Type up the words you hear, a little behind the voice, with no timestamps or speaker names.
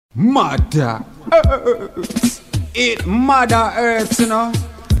Mother Earth. It Mother Earth, you know.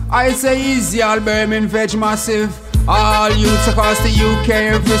 I say easy, all Birmingham veg massive. All youths across the UK,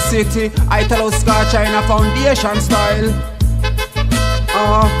 every city. Italo Skarcha in a foundation style.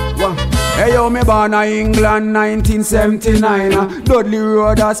 Hey yo, me born in England 1979. Dudley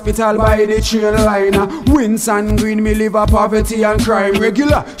Road Hospital by the train line. Winson Green, me live a poverty and crime.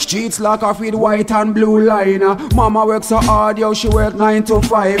 Regular streets lock off with white and blue line. Mama works so hard, yo, she work 9 to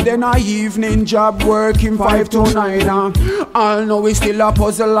 5. Then a evening job working 5 to 9. All know we still a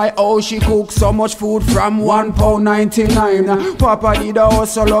puzzle like how she cooks so much food from £1.99. Papa did a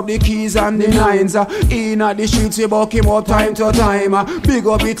hustle up the keys and the nines. In at the streets we buck him up time to time. Big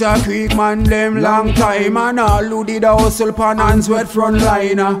up it a creek man them long time. And all who did a hustle pan hands wet front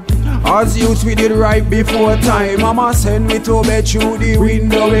line. As youths we did right before time. Mama send me to bed through the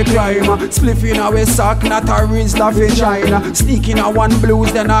window we climb. Spliffing our sock, not a Rizla vagina. Sneaking a one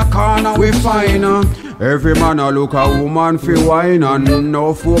blues, then a corner we find. Every man a look a woman fi wine, and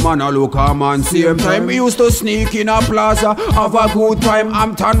enough woman a look a man same time. We used to sneak in a plaza, have a good time.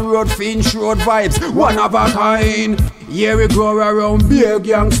 Hampton Road, Finch Road vibes, one of a kind. Yeah, we grow around beer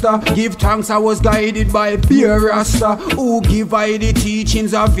gangster. Give thanks I was guided by beer rasta, who give I the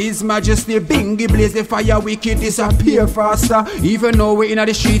teachings of His Majesty. Bingy blaze the fire, wicked disappear faster. Even though we in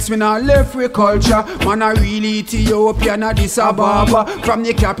the streets, we not left with culture. Man a really Ethiopian, Addis Ababa. From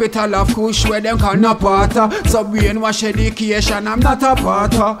the capital of Kush, where them call Napata. So brainwash education, I'm not a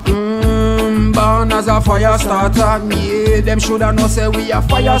parter. Born as a fire starter. Me, them shoulda know say we a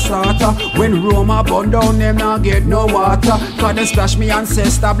fire starter. When Roma burn down, them not get no water. Cause them splash me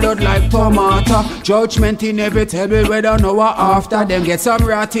ancestor blood like tomato. Judgment inevitable whether now or after. Them get some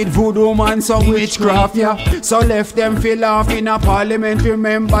ratted voodoo man, some witchcraft, yeah. So left them feel laugh in a parliament.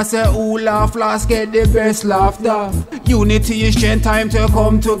 Remember say who laugh last get the best laughter. Unity is strength, time to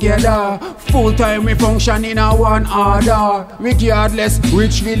come together. Full time we function in a one order. Regardless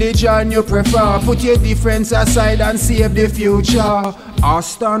which religion you prefer, put your difference aside and save the future.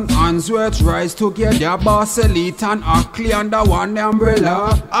 Aston, Answorth rise together. Boss elite and Ackley under one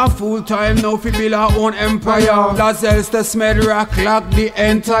umbrella. A full time now fi build our own empire. That's else the smell rock lock the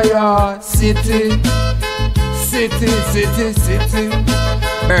entire city. City, city, city.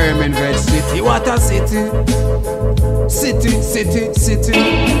 Birmingham Veg City, what a city. City, city,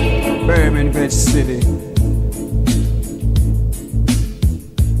 city. Birmingham Veg City.